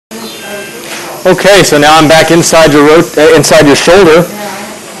Okay, so now I'm back inside your shoulder,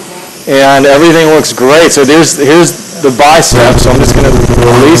 and everything looks great. So here's the bicep, so I'm just going to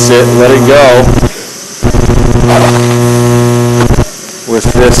release it, let it go with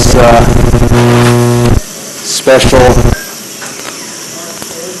this special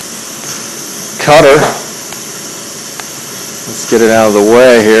cutter. Let's get it out of the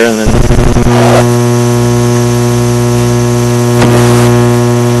way here, and then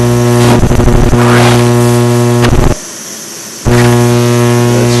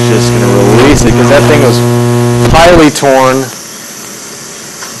because that thing was highly torn.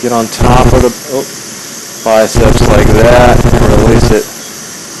 Get on top of the biceps like that and release it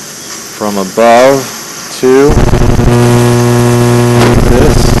from above to like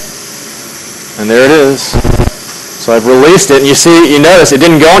this. And there it is. So I've released it, and you notice it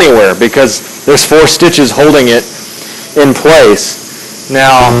didn't go anywhere because there's 4 stitches holding it in place.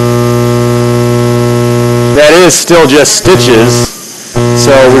 Now, that is still just stitches.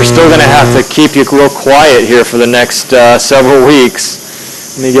 So we're still going to have to keep you real quiet here for the next several weeks.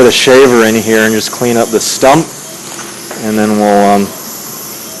 Let me get a shaver in here and just clean up the stump, and then we'll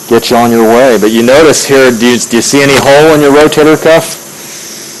get you on your way. But you notice here, do you see any hole in your rotator cuff?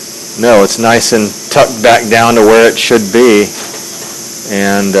 No, it's nice and tucked back down to where it should be.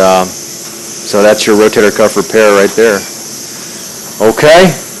 And so that's your rotator cuff repair right there.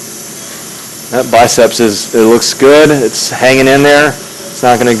 Okay. That biceps it looks good. It's hanging in there. It's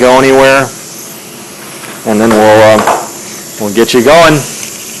not going to go anywhere. And then we'll get you going.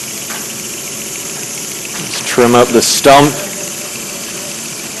 Let's trim up the stump,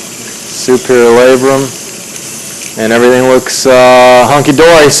 superior labrum, and everything looks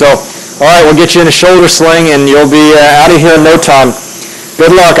hunky-dory. So, all right, we'll get you in a shoulder sling, and you'll be out of here in no time.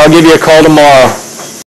 Good luck. I'll give you a call tomorrow.